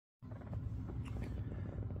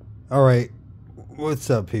All right, what's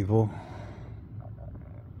up, people?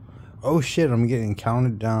 Oh shit, I'm getting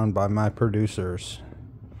counted down by my producers.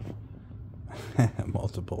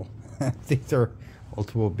 Multiple. I think they're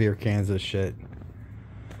multiple beer cans of shit.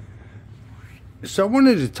 So I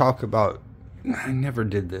wanted to talk about, I never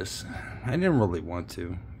did this. I didn't really want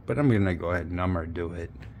to, but I'm going to go ahead and I'm going to do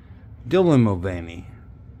it. Dylan Mulvaney.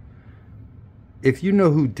 If you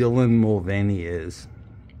know who Dylan Mulvaney is,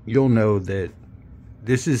 you'll know that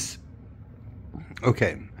this is,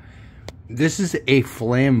 okay, this is a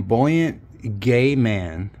flamboyant gay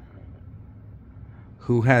man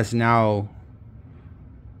who has now,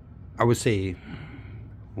 I would say,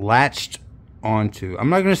 latched onto, I'm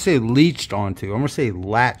not going to say leached onto, I'm going to say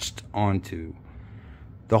latched onto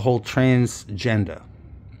the whole transgender.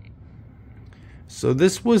 So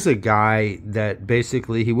this was a guy that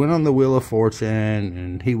basically, he went on the Wheel of Fortune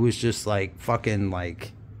and he was just like fucking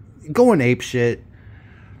like going ape shit,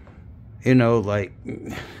 you know, like,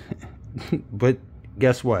 but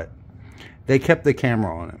guess what? They kept the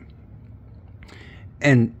camera on him.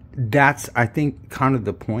 And that's, I think, kind of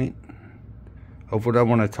the point of what I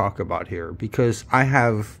want to talk about here, because I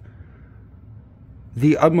have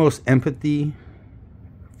the utmost empathy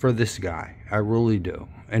for this guy. I really do.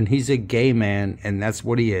 And he's a gay man, and that's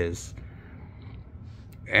what he is.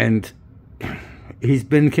 And he's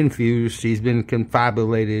been confused. He's been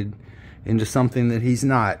confabulated into something that he's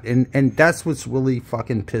not. And that's what's really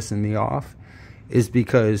fucking pissing me off, is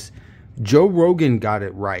because Joe Rogan got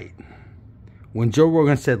it right. When Joe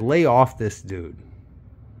Rogan said, lay off this dude.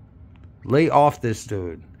 Lay off this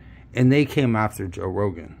dude. And they came after Joe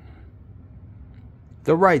Rogan.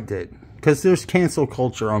 The right did. Because there's cancel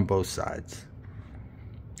culture on both sides.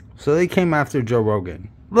 So they came after Joe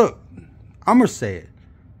Rogan. Look, I'm going to say it.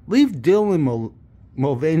 Leave Dylan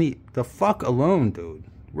Mulvaney the fuck alone, dude.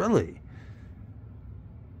 Really.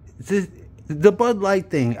 The Bud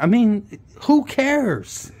Light thing. I mean, who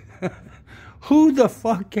cares? Who the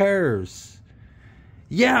fuck cares?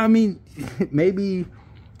 Yeah, I mean, maybe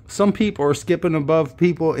some people are skipping above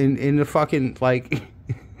people in the fucking, like,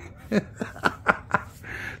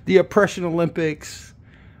 the oppression Olympics.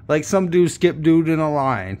 Like some dude skipped dude in a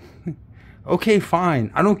line. Okay,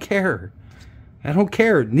 fine. I don't care. I don't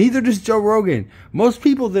care. Neither does Joe Rogan. Most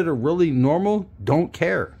people that are really normal don't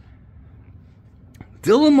care.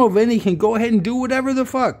 Dylan Mulvaney can go ahead and do whatever the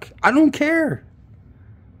fuck. I don't care.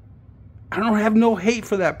 I don't have no hate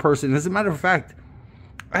for that person. As a matter of fact,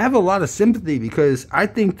 I have a lot of sympathy, because I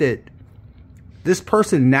think that this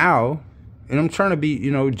person now, and I'm trying to be, you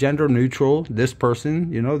know, gender neutral, this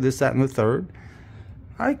person, you know, this, that, and the third.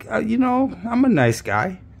 I you know, I'm a nice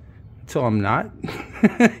guy until I'm not.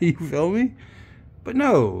 You feel me? But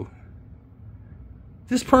no,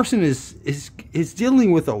 this person is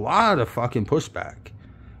dealing with a lot of fucking pushback,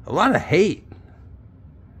 a lot of hate.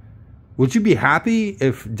 Would you be happy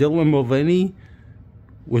if Dylan Mulvaney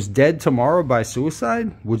was dead tomorrow by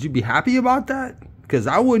suicide? Would you be happy about that? Because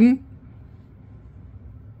I wouldn't.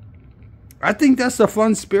 I think that's a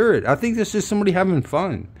fun spirit. I think that's just somebody having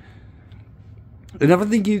fun. And if I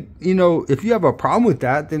think you know, if you have a problem with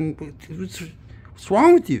that, then what's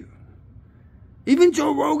wrong with you? Even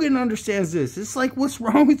Joe Rogan understands this. It's like, what's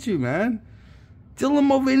wrong with you, man? Dylan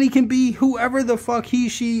Mulvaney can be whoever the fuck he,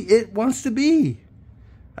 she, it wants to be.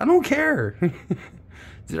 I don't care.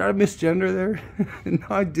 Did I misgender there? No,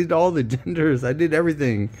 I did all the genders. I did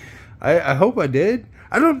everything. I hope I did.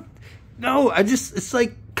 I don't know. It's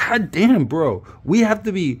like, God damn, bro. We have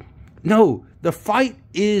to be, no, the fight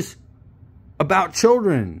is about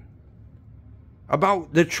children.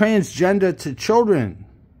 About the transgender to children.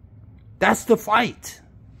 That's the fight.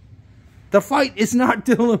 The fight is not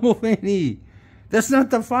Dylan Mulvaney. That's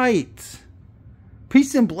not the fight.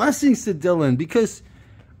 Peace and blessings to Dylan, because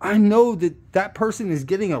I know that that person is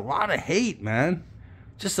getting a lot of hate, man.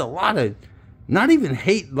 Just a lot of, not even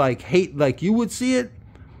hate like you would see it,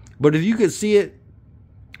 but if you could see it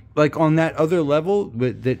like on that other level,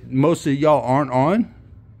 but that most of y'all aren't on.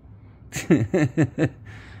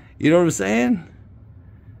 You know what I'm saying?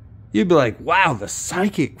 You'd be like, wow, the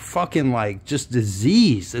psychic fucking like just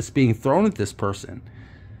disease that's being thrown at this person.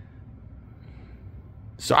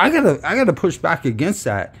 So I gotta push back against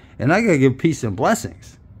that, and I gotta give peace and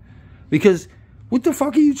blessings. Because what the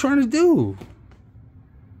fuck are you trying to do?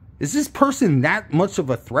 Is this person that much of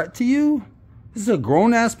a threat to you? This is a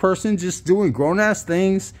grown-ass person just doing grown-ass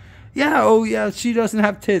things. Yeah, oh yeah, she doesn't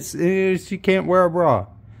have tits. She can't wear a bra.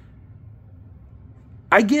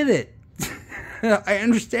 I get it. I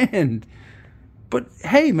understand. But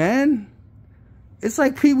hey, man, it's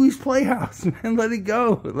like Pee-wee's Playhouse, man. Let it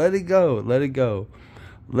go. Let it go. Let it go.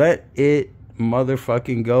 Let it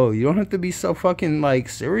motherfucking go. You don't have to be so fucking like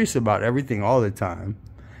serious about everything all the time.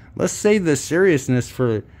 Let's save the seriousness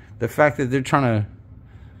for the fact that they're trying to,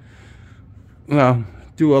 well,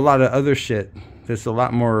 do a lot of other shit that's a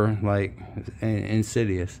lot more like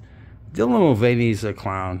insidious. Dylan Mulvaney's a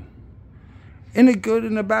clown, in a good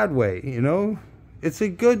and a bad way, you know. It's a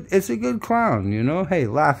good clown, you know. Hey,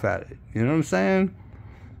 laugh at it. You know what I'm saying?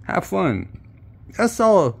 Have fun. That's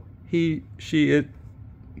all he, she, it,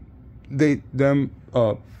 they, them,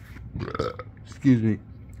 excuse me,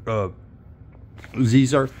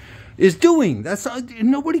 Caesar is doing. That's all.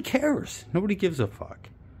 Nobody cares. Nobody gives a fuck.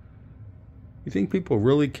 You think people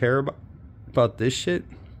really care about this shit?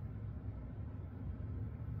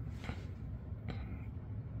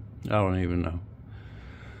 I don't even know.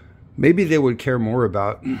 Maybe they would care more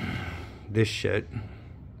about this shit.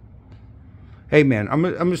 Hey man,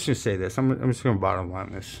 I'm just gonna say this. I'm just gonna bottom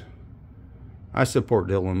line this. I support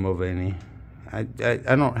Dylan Mulvaney. I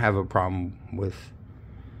don't have a problem with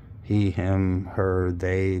he, him, her,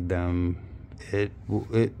 they, them, it.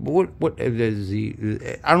 What is he?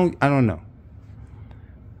 I don't know.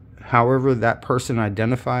 However that person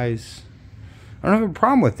identifies, I don't have a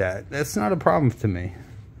problem with that. That's not a problem to me.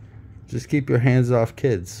 Just keep your hands off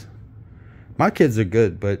kids. My kids are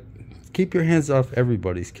good, but keep your hands off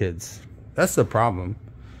everybody's kids. That's the problem.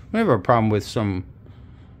 I have a problem with some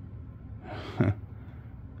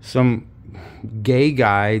gay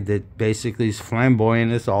guy that basically is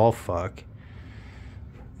flamboyant as all fuck,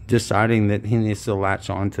 deciding that he needs to latch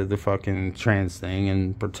on to the fucking trans thing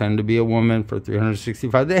and pretend to be a woman for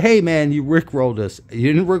 365 days. Hey man, you rickrolled us.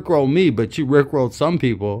 You didn't rickroll me, but you rickrolled some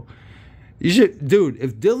people. You should, dude,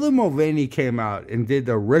 if Dylan Mulvaney came out and did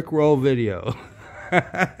the rickroll video,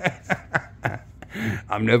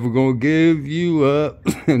 I'm never gonna give you up,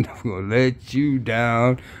 I'm never gonna let you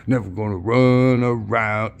down, never gonna run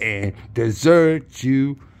around and desert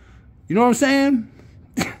you. You know what I'm saying?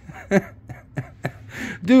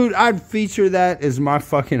 Dude, I'd feature that as my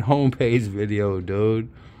fucking homepage video, dude.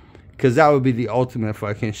 Because that would be the ultimate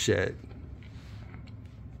fucking shit.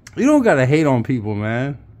 You don't gotta hate on people,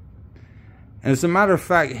 man. And as a matter of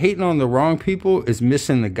fact, hating on the wrong people is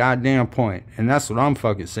missing the goddamn point. And that's what I'm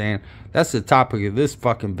fucking saying. That's the topic of this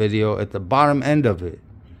fucking video at the bottom end of it.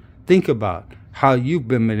 Think about how you've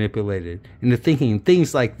been manipulated into thinking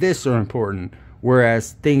things like this are important,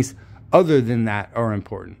 whereas things other than that are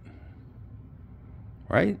important.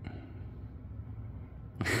 Right?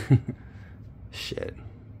 Shit.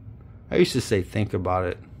 I used to say think about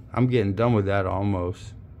it. I'm getting done with that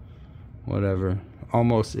almost. Whatever.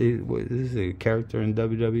 Almost. What, is this a character in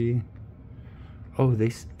WWE? Oh,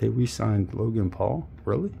 they re-signed Logan Paul?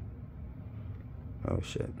 Really? Oh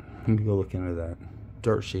shit. Let me go look into that.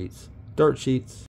 Dirt sheets. Dirt sheets.